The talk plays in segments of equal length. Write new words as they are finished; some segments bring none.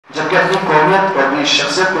جبکہ اپنی قومیت اور اپنی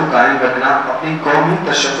شخصیت کو قائم رکھنا اپنی قومی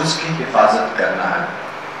تشخص کی حفاظت کرنا ہے۔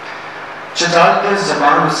 چترال کے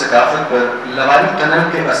زبان و ثقافت پر لواری ٹنل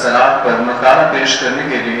کے اثرات پر مقالہ پیش کرنے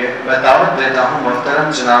کے لیے میں دعوت دیتا ہوں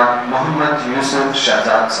محترم جناب محمد یوسف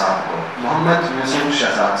شہزاد صاحب کو۔ محمد یوسف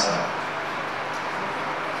شہزاد صاحب۔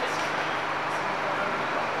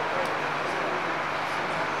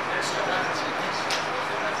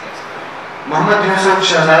 محمد یوسف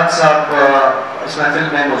شہزاد صاحب اس محفل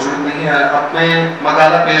میں موجود نہیں ہے، اپنے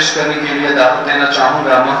مقالہ پیش کرنے کے لیے دعوت دینا چاہوں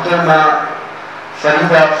گا محترمہ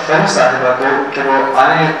فریدہ فری صاحبہ کو کہ وہ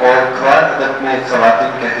آئیں اور کھوار ادب میں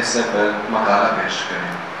خواتین کے حصے پر مقالہ پیش کریں۔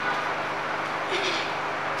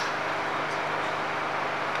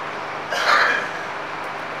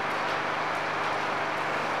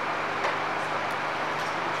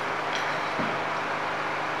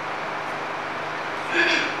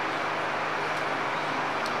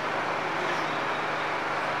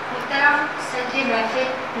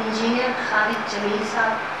 انجینئر خالد جمیل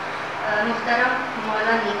صاحب، محترم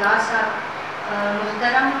مولانا نگاہ صاحب،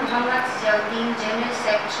 محترم محمد ضیاء الدین general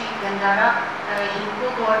secretary Gandhara Hindko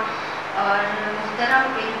board, اور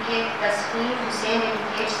محترم ان کے تسلیم حسین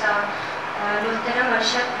علیگیٹ صاحب، محترم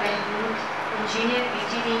Arshad Mahmood engineer P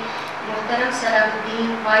T D, محترم صلاح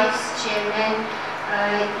الدین vice chairman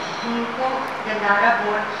Hindko Gandhara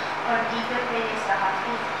board, اور دیگر میرے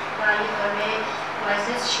صحافی بھائی اور میرے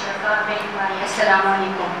معزز شرکاء بہن بھائی، السلام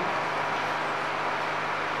علیکم۔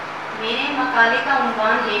 میرے مقالے کا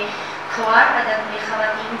عنوان ہے کھوار ادب میں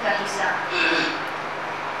خواتین کا حصہ۔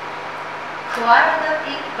 کھوار ادب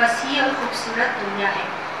ایک وسیع اور خوبصورت دنیا ہے۔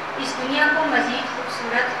 اس دنیا کو مزید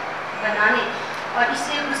خوبصورت بنانے اور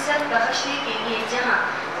اسے وسعت بخشنے کے لیے جہاں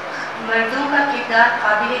مردوں کا کردار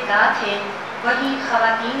قابل داد ہے، وہیں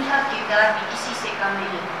خواتین کا کردار بھی کسی سے کم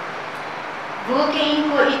نہیں۔ وہ کہ ان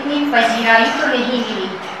کو اتنی پذیرائی تو نہیں ملی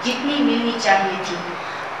جتنی ملنی چاہیے تھی۔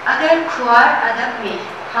 اگر کھوار ادب میں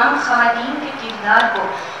ہم خواتین کے کردار کو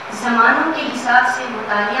زمانوں کے حساب سے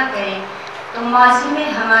مطالعہ کریں تو ماضی میں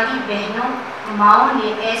ہماری بہنوں ماؤں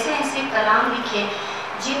نے ایسے ایسے کلام لکھے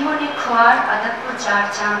جنہوں نے کھوار ادب کو چار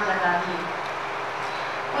چاند لگا دیے۔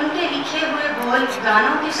 ان کے لکھے ہوئے بول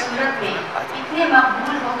گانوں کی صورت میں اتنے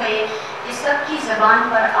مقبول ہو گئے کہ سب کی زبان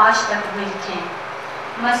پر آج تک ورد ہیں۔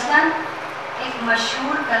 مثلاً ایک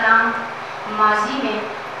مشہور کلام ماضی میں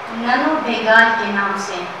ننو بیگال کے نام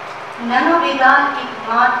سے۔ ننو بیگال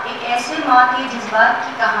ایک ایسے ماں کے جذبات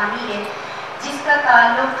کی کہانی ہے جس کا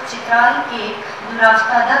تعلق چترال کے ایک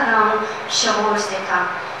دورافتادہ گاؤں شغور سے تھا،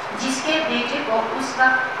 جس کے بیٹے کو اس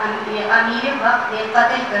وقت امیر وقت نے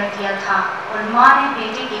قتل کر دیا تھا، اور ماں نے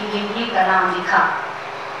بیٹے کے لیے یہ کلام لکھا: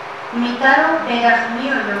 میترو بے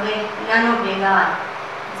رحمیو لوگے ننو بیگال،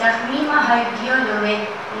 زخمی مہردیو لوگے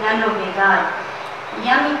ننو بیگال،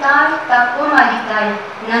 یا میتار تکو مالیتائی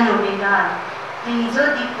ننو بیگال، رنزو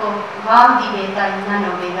دیکو واو دی بیتائی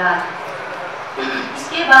ننو بیگال۔ اس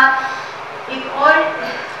کے بعد ایک اور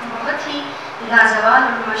بہت ہی لازوال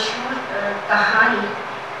اور مشہور کہانی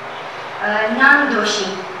نان دوشی۔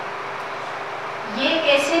 یہ ایک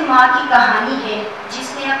ایسے ماں کی کہانی ہے جس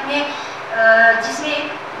میں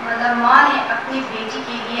ماں نے اپنی بیٹی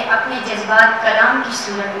کے لیے اپنے جذبات کلام کی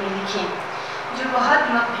صورت میں لکھے، جو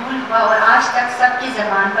بہت مقبول ہوا اور آج تک سب کی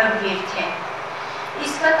زبان پر ورد ہے۔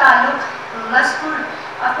 اس کا تعلق غسپور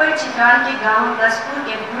اپر چترال کے گاؤں غسپور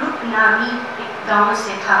کے بروک نامی ایک گاؤں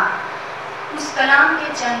سے تھا۔ اس کلام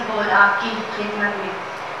کے چند بول آپ کی خدمت میں: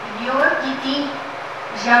 یور دیتی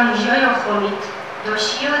ژم ژویو خومیت،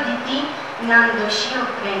 دوشیو دیتی نان دوشیو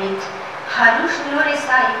پرینیت، ہروش نو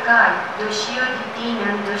ریسا اکای، دوشیو دیتی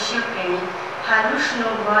نان دوشیو پرینیت، ہروش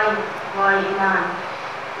نو وای وای نان۔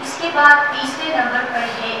 اس کے بعد تیسرے نمبر پر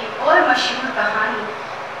ہے ایک اور مشہور کہانی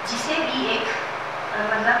جسے بھی ایک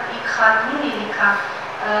خاتون نے لکھا،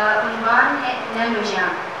 عنوان ہے ننو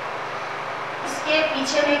جان۔ اس کے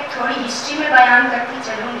پیچھے میں ایک تھوڑی ہسٹری میں بیان کرتی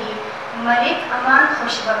چلوں گی۔ ملک امان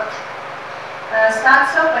خوشبخت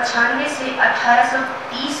 795 سے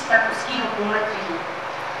 1830 تک اس کی حکومت رہی۔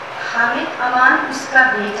 حامد امان اس کا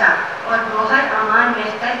بیٹا اور گوہر امان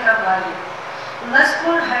مہتر کا والد۔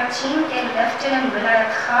 غسپور ہرچین کے لیفٹیننٹ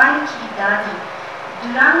ولایت خان کی دادی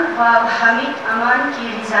درنگ باب حامد امان کی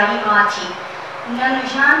رضائی ماں تھی۔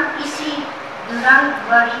 ننوجان اسی درنگ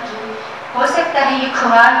بابی کی، ہو سکتا ہے یہ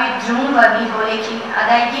کھوار میں درون بابی ہو، لیکن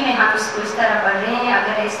ادائیگی میں ہم اس کو اس طرح پڑھ رہے ہیں،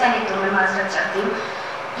 اگر ایسا ہے تو میں معذرت چاہتی ہوں۔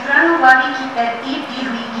 درنگ بابی کی ترتیب دی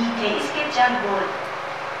ہوئی گیت ہے، اس کے چند بول: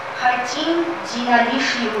 ہرچین جینالی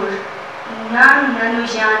شیور نان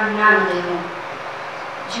ننوجان نان لیروں،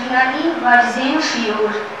 جنالی ورزین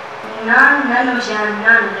شیور نان ننوجان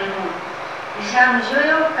نان لیروں،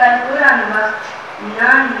 جمجویو کلپوران وقت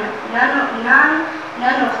نان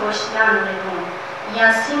نن و خوشنان رون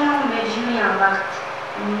یاسینوں میں جویاں وقت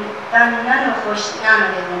تن نن و خوشنان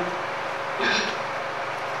رون.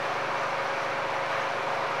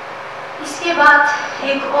 اس کے بعد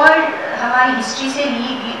ایک اور ہماری ہسٹری سے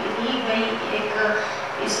لی گئی ایک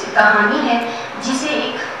کہانی ہے جسے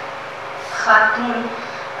ایک خاتون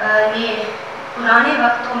نے پرانے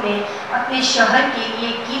وقتوں میں اپنے شوہر کے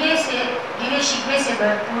لیے گلے شکوے سے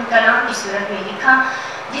بھرپور کلام کی صورت میں لکھا،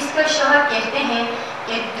 جس کا شوہر کہتے ہیں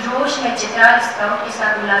کہ دروش میں چترال اسکاؤٹ کے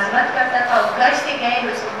ساتھ ملازمت کرتا تھا اور گھر سے گئے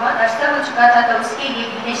اس کو بہت عرصہ ہو چکا تھا، تو اس کے لیے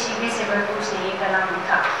گلے شکوے سے بھرپور سے یہ کلام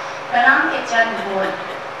لکھا. کلام کے چند بول: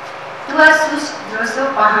 تو اسوس دروسو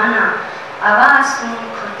پہانا آواز سن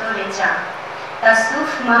کھوتو ریچا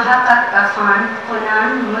تصوف محقق کفان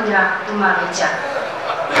خنان مدرا تما ریچا.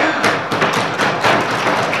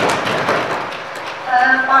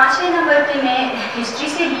 5ویں نمبر پہ میں ہسٹری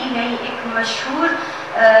سے لی گئی ایک مشہور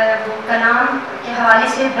کلام کے حوالے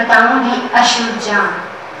سے بتاؤں گی.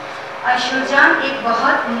 اشور جان ایک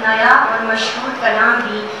بہت نیا اور مشہور کلام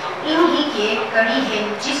بھی انہی کے کڑی ہے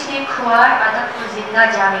جس نے کھوار ادب کو زندہ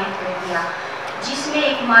جاوید کر دیا، جس میں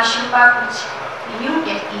ایک معشوقہ کچھ یوں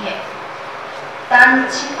کہتی ہے: تن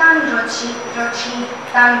چتان روچی روچی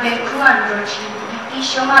تن بیکوان روچی گیتی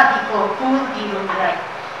شما دیکو پور دی روگرائی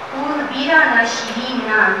پور بیرانا شیرین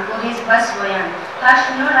نان کوہز بس ویان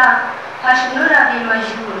ہشنورا بے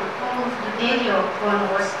مجبور پور دیریو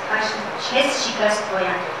کونوس ہشنس شکست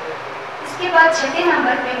ویان. اس کے بعد 6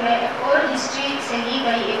 نمبر پہ میں ایک اور ہسٹری سے لی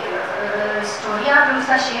گئی ایک سٹوری آپ لوگوں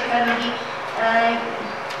سے شیئر کروں گی.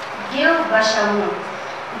 گیو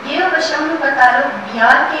بشمون کا تعلق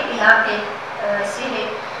بیار کے علاقے سے ہے.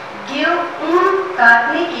 گیو اون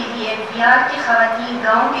کاٹنے کے لیے بیار کی خواتین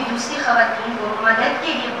گاؤں کی دوسری خواتین کو مدد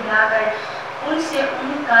کے لیے بلا کر ان سے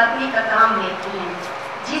اون کاٹنے کا کام لیتی ہیں،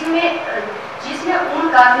 جس میں اون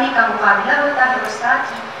کاٹنے کا مقابلہ ہوتا ہے اور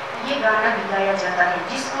ساتھ ہی یہ گانا بھی گایا جاتا ہے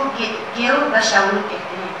جس کو گیو بشاون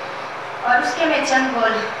کہتے ہیں. اور اس کے میں چند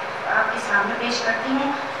بول آپ کے سامنے پیش کرتی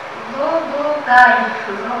ہوں. گو گائے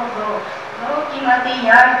گو قیمت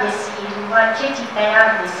یار گسی واچے چی تیار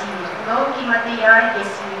گسی گو قیمت یار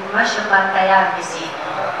گسی مشقہ تیار گسی.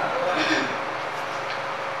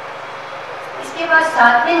 اس کے بعد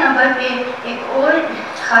 7ویں نمبر پہ ایک اور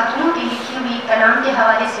خاتون کی لکھی ہوئی کلام کے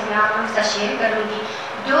حوالے سے میں آپ لوگوں سے شیئر کروں گی.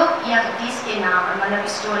 ڈوک یہودیس کے نام مطلب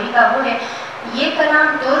اسٹوری کا وہ ہے. یہ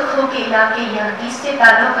کلام تورکھو کے علاقے یہودیس سے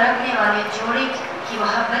تعلق رکھنے والے جوڑے کی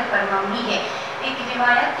محبت پر مبنی ہے. ایک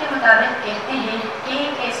روایت کے مطابق کہتے ہیں کہ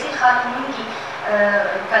ایک ایسے خاتون کی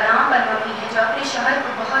کلام پر مبنی ہے جو اپنے شوہر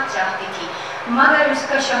کو بہت چاہتی تھی، مگر اس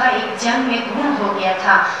کا شوہر ایک جنگ میں گم ہو گیا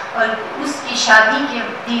تھا اور اس کی شادی کے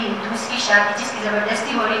دن دوسری شادی جس کی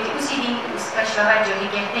زبردستی ہو رہی تھی اسی دن اس کا شوہر جو ہے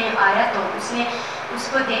کہتے ہیں آیا تو اس نے اس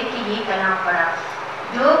کو دیکھ کے یہ کلام پڑھا.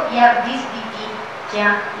 دو یہودیس دیتی کیا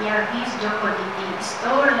یہودیس جو کو دیتی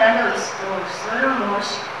استور لالو استور سولو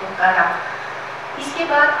موش کو کرا. اس کے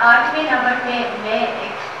بعد 8ویں نمبر پہ میں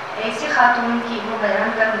ایک ایسے خاتون کی وہ بیان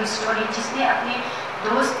کروں اسٹوری جس نے اپنے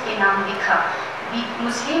دوست کے نام لکھا.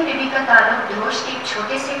 مسلم بیوی کا تعلق دروش کے ایک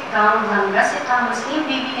چھوٹے سے گاؤں گنگا سے تھا. مسلم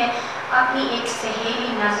بیوی نے اپنی ایک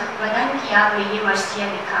سہیلی نازک بدن کی یاد میں یہ مرثیہ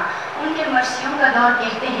لکھا. ان کے مرثیوں کا دور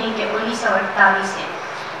کہتے ہیں کہ 1948 ہے.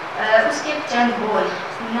 اس کے چند بول: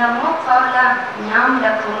 نمو قولا نام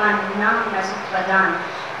لکھومن نام نازک بدن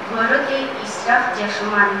گورو کے اسرف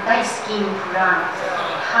جشمان تا اسکیم پوران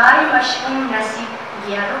ہائے مشہوم نصیب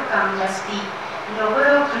یارو کم دستی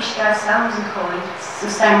نوگرو کشتا ساوز ہوئی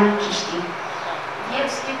سسانی کشتی. یہ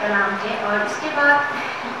اس کے کلام تھے. اور اس کے بعد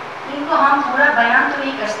ان کو ہم پورا بیان تو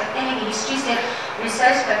نہیں کر سکتے ہیں کہ ہسٹری سے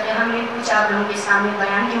ریسرچ کر کے ہم نے کچھ آپ لوگوں کے سامنے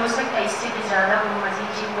بیان بھی ہو سکتا ہے. اس سے بھی زیادہ وہ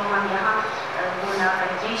مزید جن کو ہم یہاں وہ نہ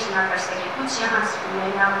کر پیش نہ کر سکے کچھ یہاں میں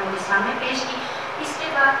نے آپ لوگوں کے سامنے پیش کی. اس کے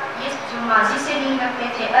بعد یہ جو ماضی سے لنک رکھتے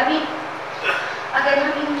تھے ابھی اگر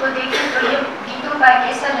ہم ان کو دیکھیں تو یہ گیتوں کا ایک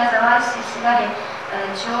ایسا لازوال سلسلہ ہے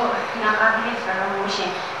جو ناقابل فراموش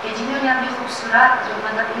ہیں کہ جنہوں نے اپنی خوبصورت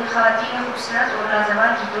مطلب ان خواتین خوبصورت اور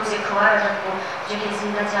لازوال گیتوں سے کھوار ادب کو جو ہے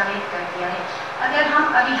زندہ جاوید کر دیا ہے. اگر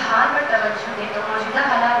ہم ابھی حال پر توجہ دیں تو موجودہ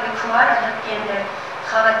حالات میں کھوار ادب کے اندر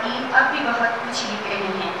خواتین اب بھی بہت کچھ لکھ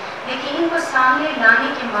رہی ہیں لیکن ان کو سامنے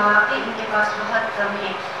لانے کے مواقع ان کے پاس بہت کم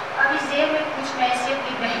ہیں. ابھی ذیل میں کچھ میں ایسے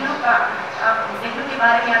اپنی بہنوں کے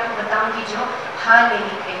بارے میں آپ کو بتاؤں گی جو حال میں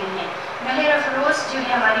لکھ رہی ہیں. مہر افروز جو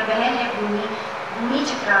ہے ہماری بہن ہے بھونی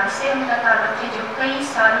چترال سے ان کا تعلق ہے جو کئی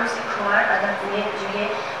سالوں سے کھوار ادب میں جو ہے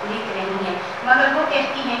لکھ رہی ہیں. مگر وہ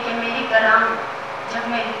کہتی ہیں کہ میرے کلام جب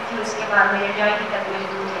میں لکھتی ہوں اس کے بعد میرے ڈائری تک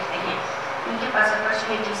محدود رہتے ہیں، ان کے پاس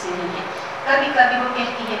اپرچونیٹیز نہیں ہیں. کبھی کبھی وہ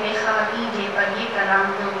کہتی ہے میں خواتین ڈے پر یہ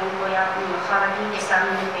کلام لوگوں کو یا خواتین کے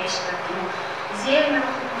سامنے پیش کرتی ہوں. ذیل میں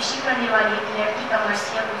وہ خودکشی کرنے والی ایک لڑکی کا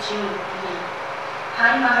مرثیہ کچھ یوں لکھتی ہے: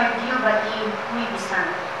 ہائی مہردیو بطین ہوئی بسان،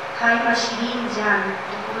 ہائی مشرین جان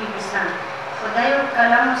ہوئی بسان، خدای و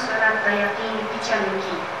کلام و سرات بیقین پیچن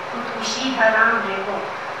کی، خودکشی حرام ریکو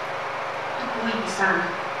تو ہوئی بسان،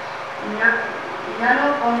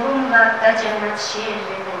 نانو پنگونگا تا جنت شیر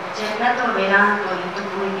ریکو، جنت و ویران کوئی تو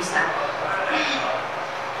ہوئی بسان۔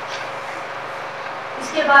 اس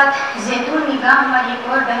کے بعد زیتون نگاہ ہماری ایک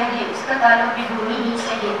اور بہن ہے، اس کا تعلق بھی بھومی ہی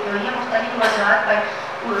سے ہے، تو یہ مختلف موضوعات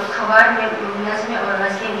پر کھوار میں نظمیں اور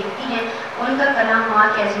غزلیں لکھتی ہیں۔ ان کا کلام ماں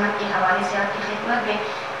کی عظمت کے حوالے سے آپ کی خدمت میں: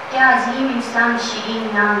 کیا عظیم انسان شیرین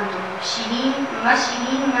نام تو،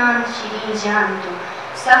 شیرین نام شیرین جان تو،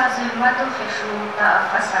 سخت ظلمت و خشوم تا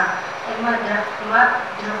فسا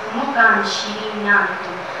درخمو کان شیرین نام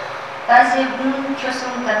تو، تازبون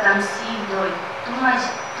کسون تا تمثیل دوئی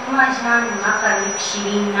تمہ جان مقرب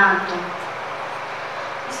شیرین نام تو۔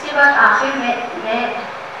 اس کے بعد آخر میں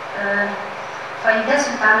فریدہ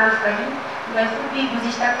سلطانہ فری، میں خود بھی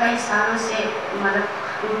گزشتہ کئی سالوں سے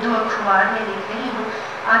اردو اخبار میں لکھ رہی ہوں،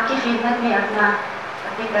 آپ کی خدمت میں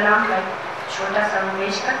اپنے کلام کا چھوٹا سا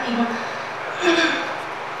پیش کرتی ہوں۔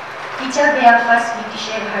 پیچھا بیا فس بیتی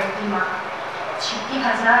شیر ہرتی ماں،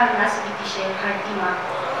 60,000 نس بیتی شیر ہرتی ماں،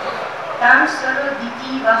 تان سرو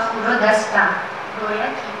دیتی و خورو دستا، گویا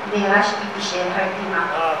کی دیراش بیتی شیر ہرتی ماں،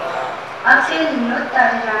 اقل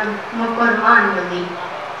نوتر جان مکرمان لگی،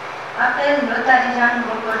 اقل نوتر جان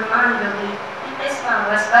مکرمان لگی، قسمہ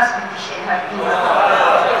وسوس بیتی شیر ہرتی ماں،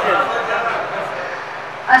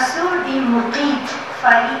 اسور دی مقید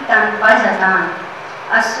فریتن بزتان،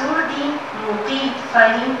 اسور دی مقید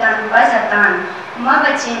فریتن بزتان،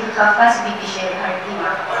 مبچین خفص بیتی شیر ہرتی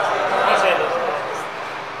ماں۔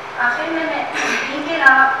 آخر میں ان کے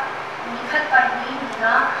علاوہ نکھت پروین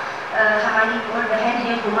نگاہ ہماری اور بہن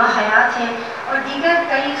ہے، ہما حیات ہے، اور دیگر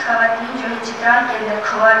کئی خواتین جو ہیں چترال کے اندر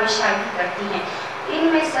کھوار میں شاعری کرتی ہیں۔ ان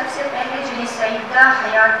میں سب سے پہلے جو ہے سیدہ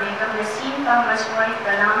حیات بیگم نسیم کا مجموعہ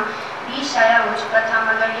کلام بھی شائع ہو چکا تھا،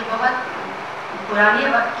 مگر یہ بہت پرانے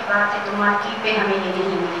وقت کی بات ہے تو مارکیٹ پہ ہمیں یہ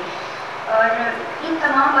نہیں ملی۔ اور ان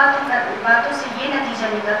تمام باتوں سے یہ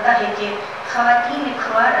نتیجہ نکلتا ہے کہ خواتین نے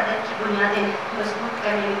کھوار ادب کی بنیادیں مضبوط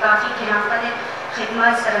کرنے میں کافی گرام قدر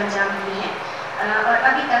خدمات سر انجام دی ہیں اور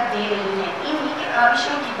ابھی تک دے رہی ہیں۔ انہی کے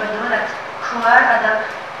کاوشوں کی بدولت کھوار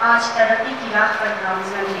ادب آج ترقی کی راہ پر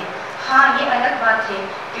گامزن ہے۔ ہاں یہ الگ بات ہے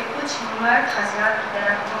کہ کچھ مرد حضرات کی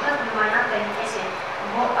طرح بہت نمایاں طریقے سے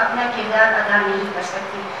وہ اپنا کردار ادا نہیں کر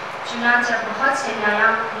سکتی، چنانچہ بہت سے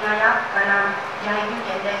نایاب کلام جاہلیوں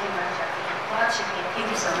کے اندر ہی مر جاتے ہیں۔ بہت شکریہ،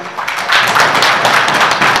 thank you so much.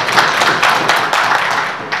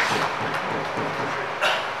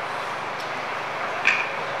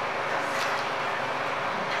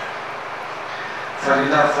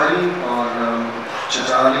 Farida free اور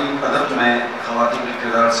چترالی ادب میں خواتین کے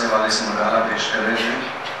کردار سے حوالے سے مقالہ پیش کر رہے ہیں۔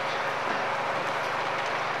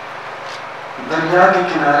 دریا کے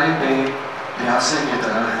کنارے پہ پیاسے کی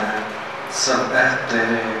طرح ہیں، سب عہد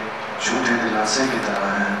تیرے جھوٹے دلاسے کی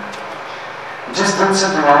طرح ہیں، جس دن سے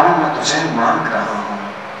دعاؤں میں تجھے مانگ رہا ہوں،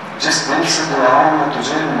 جس دن سے دعاؤں میں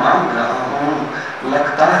تجھے مانگ رہا ہوں،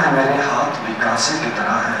 لگتا ہے میرے ہاتھ بھی کاسے کی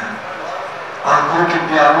طرح ہیں، آنکھوں کے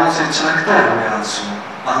پیالوں سے چھلکتے ہوئے آنسو،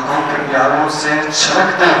 آنکھوں کے پیالوں سے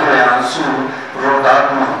چھلکتے ہوئے آنسو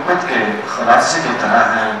رودات محبت کے خلاصے کی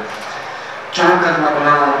طرح ہیں، کیوں کر نہ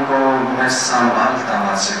بلا ان کو میں سنبھالتا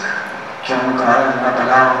واسق، کیوں کر نہ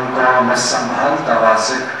بلا ان کو میں سنبھالتا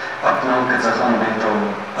واسق، اپنوں کے زخم میں تو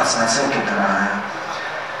اثاثے کی طرح ہیں۔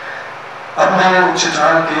 اب میں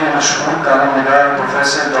چترال کے مشہور کالم نگار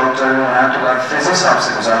پروفیسر ڈاکٹر عنایت اللہ فیضی صاحب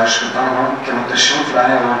سے گزارش کرتا ہوں کہ وہ تشریف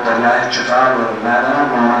لائیں اور دریائے چترال اور میدان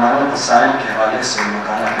گمنام وسائل کے حوالے سے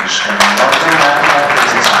مقالہ پیش کریں۔ ڈاکٹر عنایت اللہ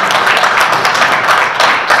فیضی صاحب۔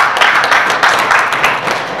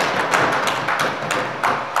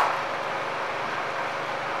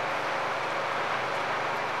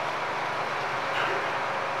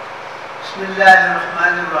 بسم اللہ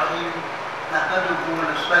الرحمن الرحیم، نحمده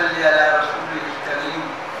ونصلی علی رسوله الکریم،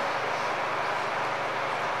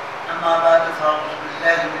 اما بعد فاعوذ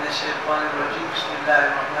باللہ من الشیطان الرجیم، بسم اللہ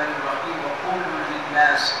الرحمن الرحیم، وقولوا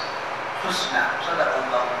للناس حسنا، صدق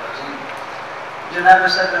اللہ العظیم۔ جناب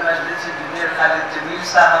صدر مجلس انجینئر خالد جمیل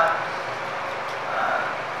صاحب،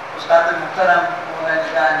 استاد محترم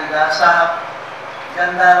مولانا نگار صاحب،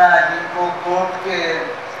 گندارہ ہندکو کورٹ کے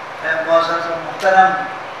معزز و محترم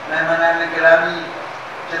مہمانان گرامی،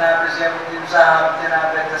 جناب ضیاء الدین صاحب،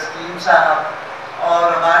 جناب تسکین صاحب،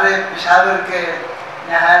 اور ہمارے پشاور کے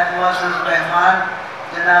نہایت معزز مہمان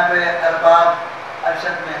جناب ارباب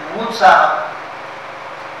ارشد محمود صاحب،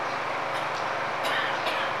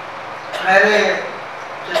 میرے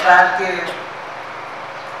چترال کے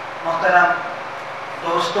محترم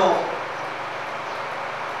دوستوں،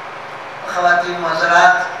 خواتین و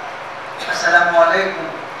حضرات، السلام علیکم۔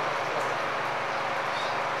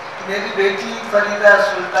 میری بیٹی فریدہ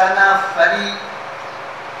سلطانہ فری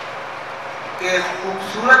کے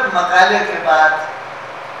خوبصورت مقالے کے بعد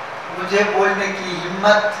مجھے بولنے کی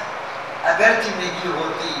ہمت اگرچہ نہیں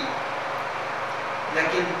ہوتی،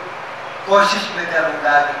 لیکن کوشش میں کروں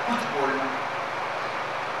گا کہ کچھ بولوں۔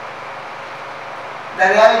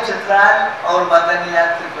 دریائے چترال اور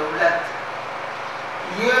معدنیات کی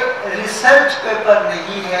دولت یہ ریسرچ پیپر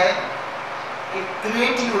نہیں ہے، ایک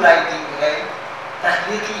کریٹیو رائٹنگ ہے،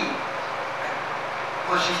 تخلیقی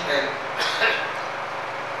کوشش ہے۔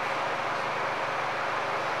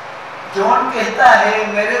 جون کہتا ہے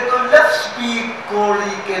میرے تو لفظ بھی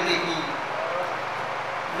کوڑی کے نہیں،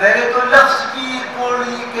 میرے تو لفظ بھی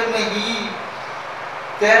کوڑی کے نہیں،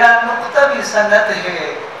 تیرا نقطہ بھی سند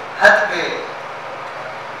ہے حد پہ،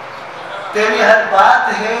 تیری ہر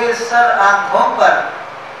بات ہے سر آنکھوں پر،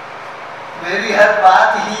 میری ہر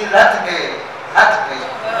بات ہی رت ہے حد پہ۔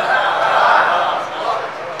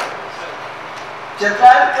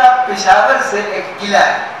 چترال کا پشاور سے ایک قلعہ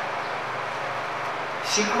ہے،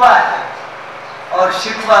 شکوہ ہے اور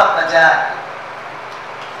شکوہ بجا ہے۔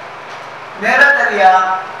 میرا دریا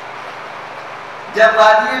جب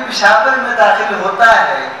وادی پشاور میں داخل ہوتا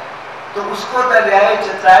ہے تو اس کو دریائے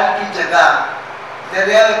چترال کی جگہ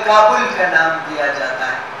دریائے کابل کا نام دیا جاتا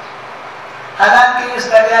ہے، حالانکہ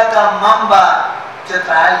اس دریا کا منبع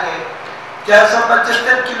چترال ہے۔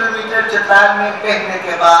 475 کلومیٹر چترال میں بہنے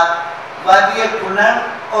کے بعد وادی کنر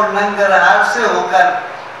اور ننگرہار سے ہو کر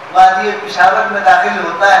وادی پشاور میں داخل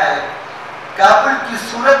ہوتا ہے۔ کابل کی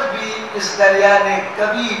صورت بھی اس دریا نے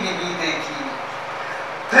کبھی نہیں دیکھی،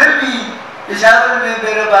 پھر بھی پشاور میں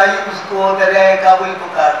میرے بھائی اس کو دریائے کابل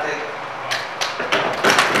پکارتے۔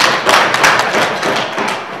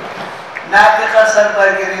 ناطقہ سر پر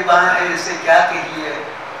گریباں ہے، اسے کیا کہیے،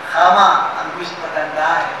 خامہ انگشت پتندہ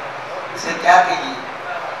ہے، اسے کیا کہیے۔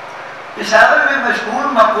 پشاور میں مشہور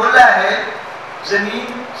مقولہ ہے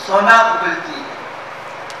زمین سونا اگلتی ہے،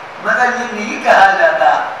 مگر یہ نہیں کہا جاتا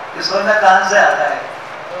کہ سونا کہاں سے آتا ہے،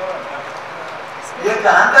 یہ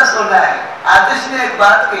کہاں کا سونا ہے۔ آتش نے ایک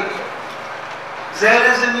بات کہی،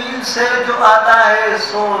 زیر زمین سے جو آتا ہے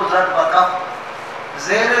سو زر بکف،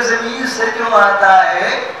 زیر زمین سے جو آتا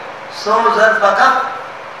ہے سو زر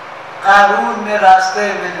بکف، قارون نے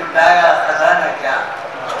راستے میں لٹایا خزانہ کیا۔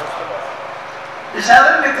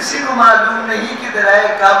 پشاور میں کسی کو معلوم نہیں کہ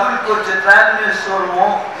دریائے کابل کو چترال میں سورمو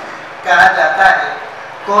کہا جاتا ہے۔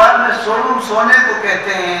 کوار میں سورم سونے کو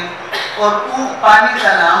کہتے ہیں اور اوخ پانی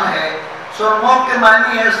کا نام ہے۔ سورمو کے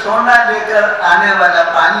معنی ہے سونا لے کر آنے والا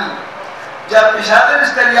پانی۔ جب پشاور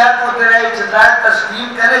اس دریا کو دریائے چترال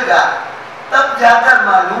تسلیم کرے گا تب جا کر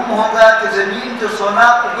معلوم ہوگا کہ زمین جو سونا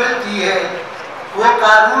اگلتی ہے وہ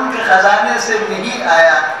قارون کے خزانے سے نہیں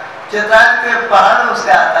آیا، چترال کے پہاڑوں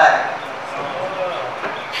سے آتا ہے۔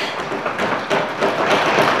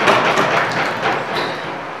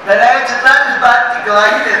 دریائے چترال اس بات کی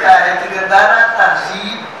گواہی دیتا ہے کہ گردارہ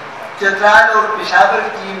تہذیب چترال اور پشاور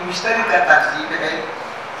کی مشترکہ تہذیب ہے۔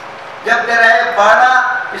 جب دریائے باڑہ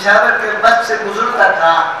پشاور کے بس سے گزرتا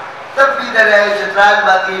تھا تب بھی دریائے چترال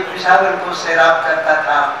وادی پشاور کو سیراب کرتا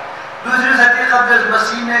تھا۔ دوسری صدی قبل از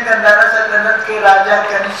مسیح میں گندھارا سلطنت کے راجہ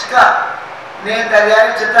کنشکا نے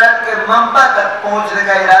دریائے چترال کے منبع تک پہنچنے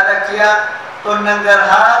کا ارادہ کیا تو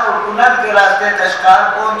ننگرہار اور کنر کے راستے کشکار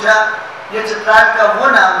پہنچا۔ یہ چترال کا وہ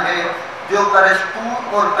نام ہے جو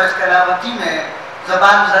برشپور اور بچکلاوتی میں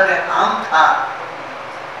زبان زد عام تھا۔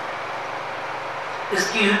 اس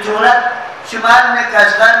کی ہجرت شمال میں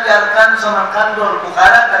کاشغر، یارکن، سمرقند اور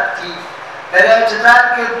بخارا تک تھی۔ دریائے چترال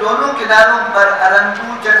کے دونوں کناروں پر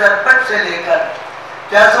ارندو چکرپٹ سے لے کر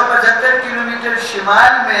 475 کلومیٹر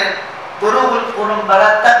شمال میں بروغ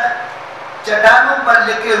القرمبرا تک چٹانوں پر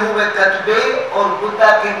لکھے ہوئے کتبے اور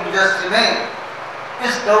بدھا کے مجسمے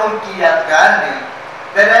اس دور کی یادگار ہیں۔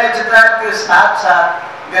 دریائے چترال کے ساتھ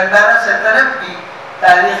ساتھ گندھارا سلطنت بھی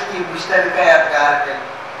تاریخ کی مشترکہ یادگار ہے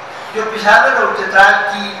جو پشاور اور چترال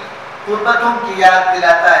کی قربتوں کی یاد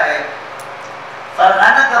دلاتا ہے۔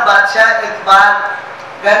 فرغانہ کا بادشاہ ایک بار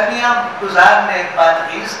گرمیاں گزارنے ایک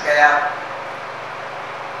بادغیس گیا۔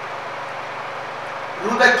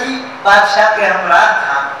 رودکی بادشاہ کے ہمراہ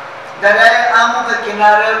تھا۔ دریائے آمو کے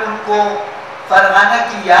کنارے ان کو فرغانہ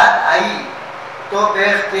کی یاد آئی تو بے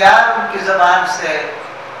اختیار ان کی زبان سے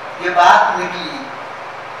یہ بات نکلی،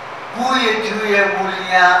 بوئے جوئے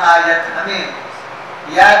مولیاں آیت ہمیں،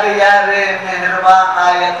 یاد یار مہرباں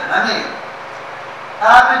آیت ہمیں،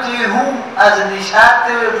 آب جی ہوں از نشات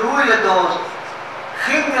روی دوست،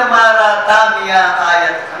 خنگ مارا تامیاں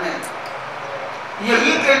آیت ہمیں۔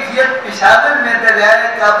 یہی کیفیت پشاور میں دریائے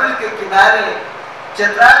کابل کے کنارے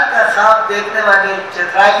چترال کا خواب دیکھنے والے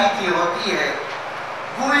چترالی کی ہوتی ہے۔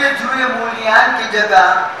 گوئے جوئے مولیان کی جگہ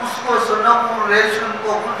اس کو سنمور، ریشم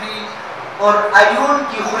کو خودی اور عیون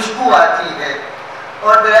کی خوشبو آتی ہے،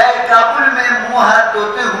 اور دریائے کابل میں منہ ہاتھ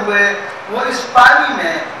دھوتے ہوئے وہ اس پانی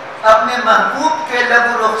میں اپنے محبوب کے لب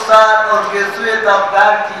و رخسار اور گیسوئے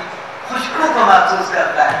تابدار کی خوشبو کو محسوس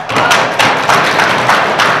کرتا ہے۔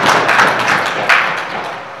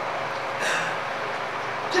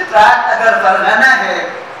 چترال اگر فرغانہ ہے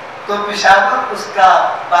تو پشاور اس کا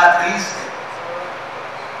بادغیس ہے۔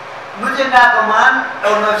 مجھے ناگمان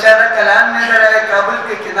اور نوشہرہ کلام میں دریائے کابل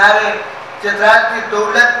کے کنارے چترال کی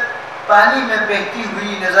دولت پانی میں بہتی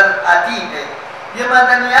ہوئی نظر آتی ہے۔ یہ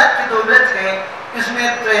معدنیات کی دولت ہے، اس میں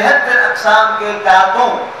 73 اقسام کے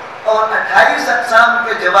دھاتوں اور 28 اقسام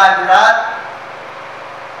کے جواہرات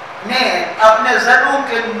نے اپنے ذروں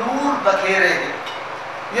کے نور بکھیرے ہیں۔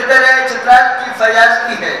 یہ دریائے چترال کی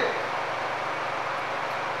فیاضگی ہے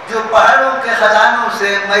جو پہاڑوں کے خزانوں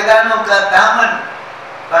سے میدانوں کا دامن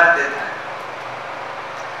بھر دیتا ہے،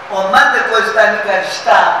 اور مرد کوہستانی کا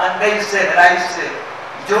رشتہ مندئی سے ہرائش سے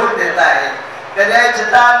جوڑ دیتا ہے۔ دریائے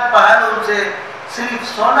چترال پہاڑوں سے صرف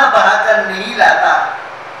سونا بہا کر نہیں لاتا،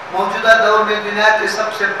 موجودہ دور میں دنیا کی سب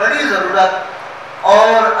سے بڑی ضرورت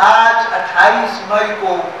اور آج 28 مئی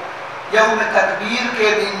کو یوم تکبیر کے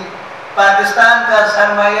دن پاکستان کا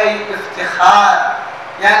سرمایہ افتخار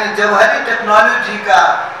یعنی جوہری ٹیکنالوجی کا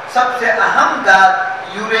سب سے اہم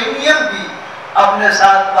دھات یورینیم بھی اپنے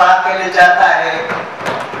ساتھ بہا کے لے جاتا ہے،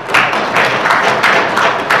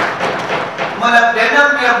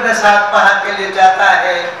 مولبڈینم بھی اپنے ساتھ بہا کے لے جاتا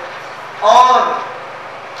ہے، اور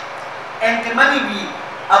اینٹیمنی بھی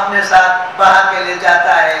اپنے ساتھ بہا کے لے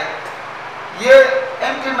جاتا ہے۔ یہ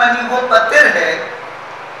اینٹیمنی وہ پتھر ہے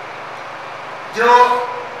جو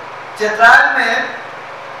چترال میں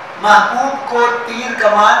محبوب کو تیر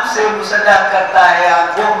کمان سے مسلح کرتا ہے،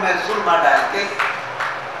 آنکھوں میں سرما ڈال کے،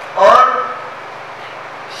 اور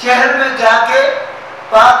شہر میں جا کے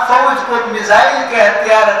پاک فوج کو میزائل کے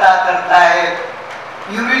ہتھیار عطا کرتا ہے،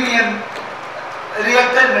 یورینیم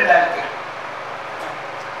ریئیکٹر میں ڈال کے۔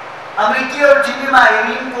 امریکی اور چینی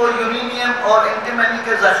ماہرین کو یورینیم اور اینٹیمنی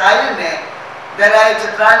کے ذخائر نے دریائے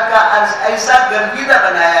چترال کا ایسا گرویدہ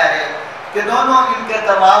بنایا ہے کہ دونوں ان کے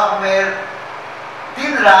طواف میں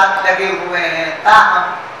دن رات لگے ہوئے ہیں،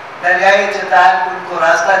 تاہم دریائے چترال ان کو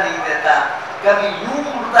راستہ نہیں دیتا، کبھی یوں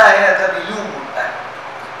مڑتا ہے کبھی یوں مڑتا ہے۔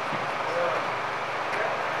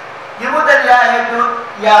 یہ وہ دریا ہے جو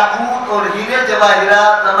یاقوت اور ہیرے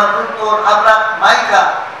جواہرات، زمرد اور ابرق مائکا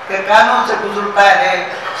کے کانوں سے گزرتا ہے،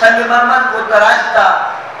 سنگ مرمر کو تراشتا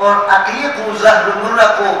اور عقیق و زہر مرہ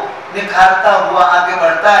کو نکھارتا ہوا آگے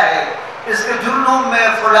بڑھتا ہے۔ اس کے جرنوں میں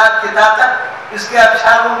فولاد کی طاقت، اس کے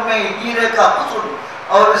ابشاروں میں ہیرے کا حسن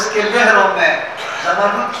اور اس کے لہروں میں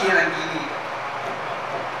زمرد کی رنگینی۔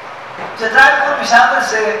 چترال کو پشاور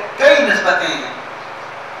سے کئی نسبتیں ہیں۔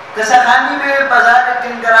 قصہ خانی میں بازار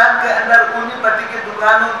ٹنگران کے اندر اونی پٹی کی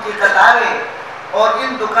دکانوں کی قطاریں اور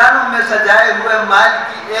ان دکانوں میں سجائے ہوئے مال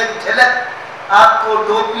کی ایک جھلک آپ کو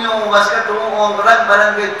ٹوپیوں، وسکٹوں اور رنگ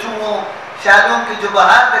برنگے چوہوں، شالوں کی جو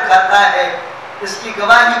بہار دکھاتا ہے، اس کی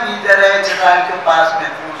گواہی بھی دریائے چترال کے پاس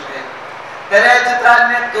محفوظ ہے۔ دریائے چترال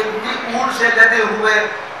میں قیمتی اونٹ سے لدے ہوئے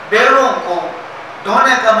بیڑوں کو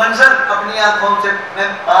دھونے کا منظر اپنی آنکھوں سے میں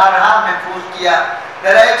بارہا محفوظ کیا۔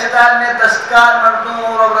 دریائے چترال میں دستکار مردوں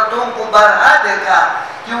اور عورتوں کو بارہا دیکھا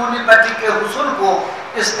کہ اونی پٹی کے حسن کو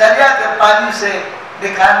اس دریا کے پانی سے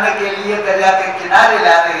دکھانے کے لیے دریا کے کنارے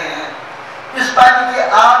لا رہے ہیں، اس پانی کے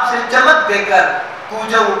آب سے چمک دے کر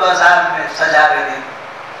کوجہ و بازار میں سجا رہے ہیں۔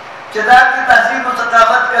 چترال کی تہذیب و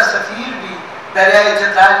ثقافت کا سفیر بھی دریائے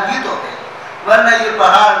چترال ہی تو ہے، ورنہ یہ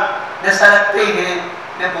پہاڑ نہ سڑکتے ہیں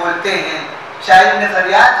نہ بولتے ہیں۔ شاعر نے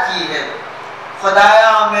فریاد کی ہے،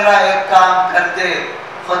 خدایا میرا ایک کام کر دے،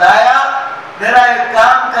 خدایا میرا ایک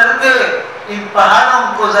کام کر دے، ان پہاڑوں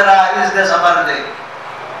کو ذرا اذن سفر دے۔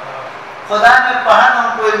 خدا نے پہاڑوں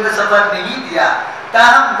کو اذن سفر نہیں دیا،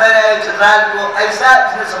 تاہم دریائے چترال کو ایسا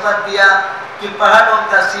اذن سفر دیا کہ پہاڑوں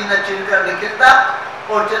کا سینہ چن کر نکلتا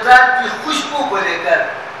اور چترال کی خوشبو کو لے کر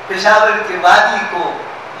پشاور کی وادی کو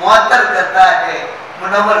معطر کرتا ہے،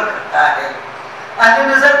 منور کرتا ہے۔ اہل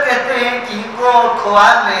نظر کہتے ہیں کہ ہندکو اور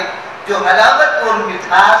کھوار میں جو حلاوت اور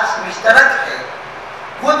مٹھاس مشترک ہے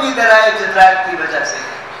وہ بھی دریائے چترال کی وجہ سے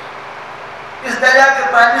ہے۔ اس دریا کے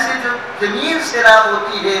پانی سے جو زمین سیراب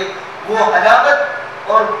ہوتی ہے وہ حلاوت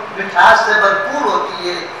اور مٹھاس سے بھرپور ہوتی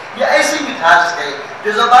ہے۔ یہ ایسی مٹھاس ہے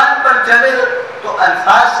جو زبان پر چڑھے تو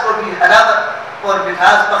الفاظ کو بھی حلاوت اور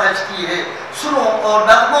مٹھاس بخشتی ہے، سروں اور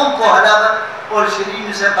نغموں کو حلاوت اور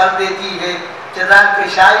شیرین سے بھر دیتی ہے۔ چترال کے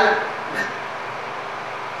شاعر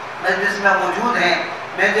مجلس میں موجود ہیں،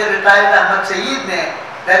 میجر ریٹائرڈ احمد سعید نے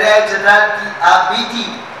دریائے چترال کی آب بیتی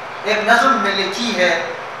ایک نظم میں لکھی ہے.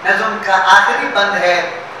 نظم کا آخری بند ہے: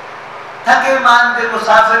 تھکے ماندے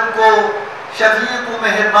مسافر کو شفیق و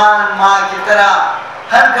مہربان ماں کی طرح،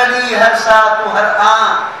 ہر گھڑی ہر ساتھ و ہر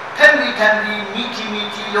آن ٹھنڈی ٹھنڈی میٹھی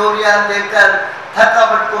میٹھی لوریاں دے کر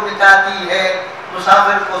تھکاوٹ کو مٹاتی ہے،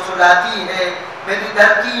 مسافر کو سلاتی ہے. میری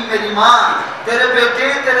دھرتی میری ماں، تیرے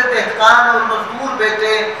بیٹے تیرے دہقان اور مزدور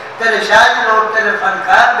بیٹے، تیرے شاعر اور تیرے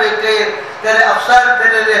فنکار بیٹے، تیرے افسر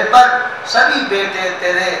تیرے رہبر سبھی بیٹے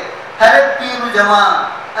تیرے. ہر ایک پیر و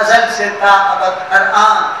جوان ازل سے تا ابد ہر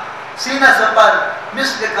آن، سینہ سپر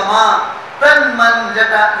مثل کمان، تن من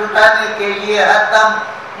لٹانے کے لیے ہر دم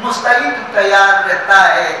مستعد تیار رہتا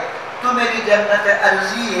ہے. تو میری جنت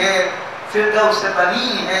ارضی ہے، فردوس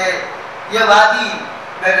بنی ہے، یہ وادی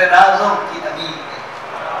میرے رازوں کی امین ہے.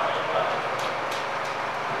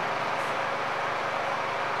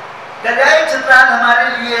 دریائے چترال ہمارے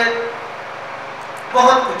لیے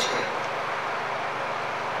بہت کچھ ہے،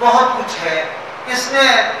 بہت کچھ ہے. اس نے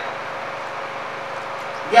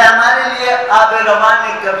یہ ہمارے لیے آب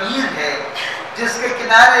روان کبیر ہے، جس کے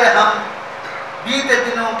کنارے ہم بیتے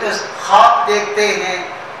دنوں کے خواب دیکھتے ہیں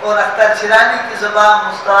اور اختر شیرانی کی زبان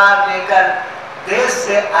مستعار لے کر دیش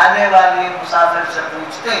سے آنے والے مسافر سے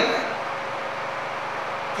پوچھتے ہیں: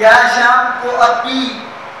 کیا شام کو اب بھی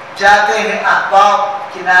جاتے ہیں احباب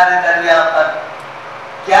کنارے دریا پر؟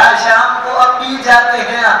 کیا شام کو اب بھی جاتے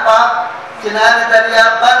ہیں احباب کنارے دریا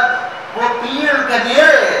پر؟ وہ پیڑ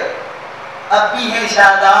گھنیرے اب بھی ہیں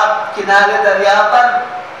شاداب کنارے دریا پر،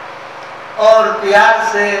 اور پیار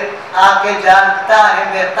سے آ کے جانتا ہے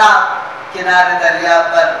مہتاب کنارے دریا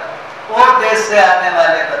پر. اور دیش سے آنے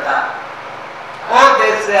والے بتا، اور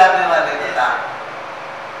دیش سے آنے والے بتا.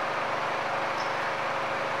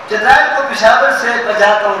 چترال کو پشاور سے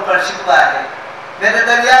بجا طور پر شکوہ ہے: میرے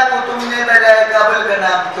دریا کو تم نے دریائے کابل کا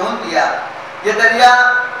نام کیوں دیا؟ یہ دریا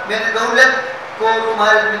میری دولت کو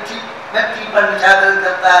تمہاری مٹی پر نشاور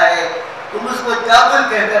کرتا ہے، تم اس کو کابل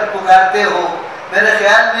کہہ کر پکارتے ہو. میرے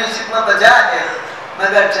خیال میں شکوہ بجا ہے،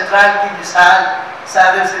 مگر چترال کی مثال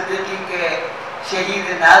صابر صدیقی کے شہید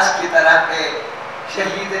ناز کی طرح ہے.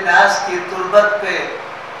 شہید ناز کی تربت پہ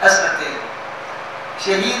حسرتیں،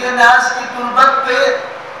 شہید ناز کی تربت پہ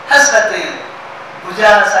حسرتیں،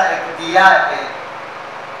 بجھا سا ایک دیا ہے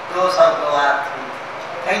 200 گوار تھی.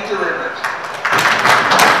 Thank you very much.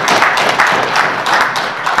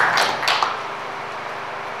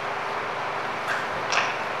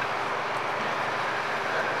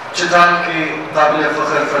 Chitral کی قابل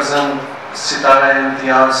فخر فرزند، ستارہ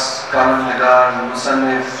امتیاز، کامل نگار،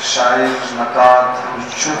 مصنف، شاعر، نقاد،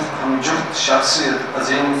 ہم جفت شخصیت،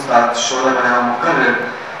 عظیم استاد، شعلہ بیان مقرر،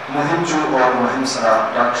 مہم جو اور مہم سرا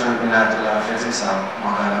ڈاکٹر عنایت اللہ فیضی صاحب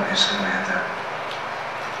مقالہ پیش کر رہے تھے.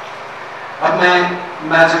 اب میں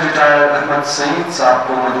میجر ریٹائر احمد سعید صاحب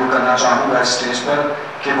کو مدعو کرنا چاہوں گا اسٹیج پر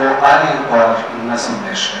کہ وہ آئیں اور نظم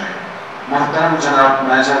پیش کریں. محترم جناب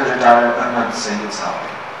میجر ریٹائر احمد سعید صاحب.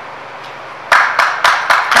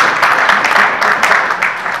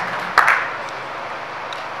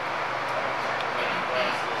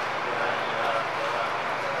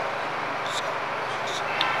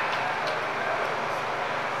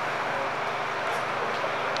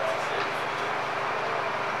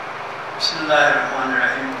 بسم اللہ الرحمن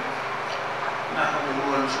الرحیم. نحمدہ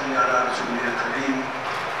و نصلی علی رسولہ الکریم.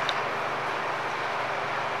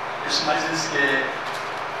 اس مجلس کے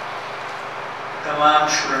تمام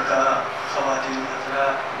شرکاء، خواتین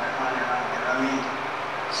حضرات، مہمان گرامی،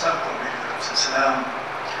 سب کو میری طرف سے سلام.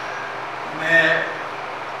 میں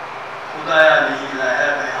خدایا نہیں لایا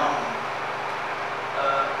گیا ہوں.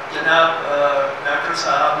 جناب ڈاکٹر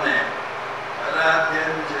صاحب نے رات دیر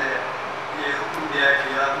مجھے یہ حکم دیا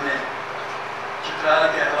کہ آپ نے چترال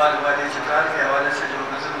کے حوالے سے جو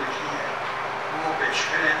نظم لکھی ہے وہ پیش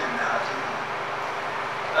کریں تو میں حاضر ہوں.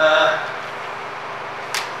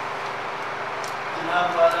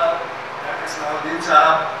 جناب والا ڈاکٹر صلاح الدین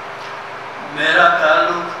صاحب، میرا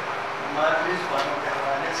تعلق مادری زبانوں کے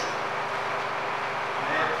حوالے سے،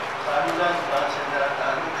 میں خارجہ زبان سے میرا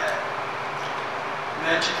تعلق ہے.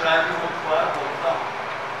 میں چترالی مختوار بولتا ہوں.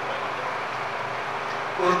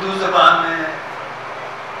 اردو زبان میں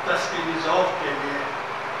تسکینی ذوق کے لیے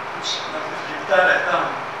کچھ لکھتا رہتا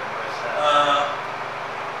ہوں.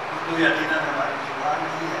 اردو یقیناً ہماری زبان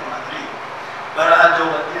نہیں ہے مادری، بہرحال جو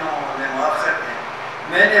غلطیاں ہوں ہمیں معاف کر دیں.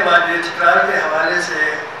 میں نے وادی چترال کے حوالے سے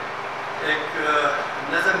ایک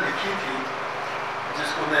نظم لکھی تھی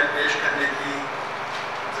جس کو میں پیش کرنے کی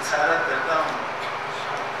جسارت کرتا ہوں.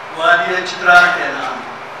 وادی چترال کے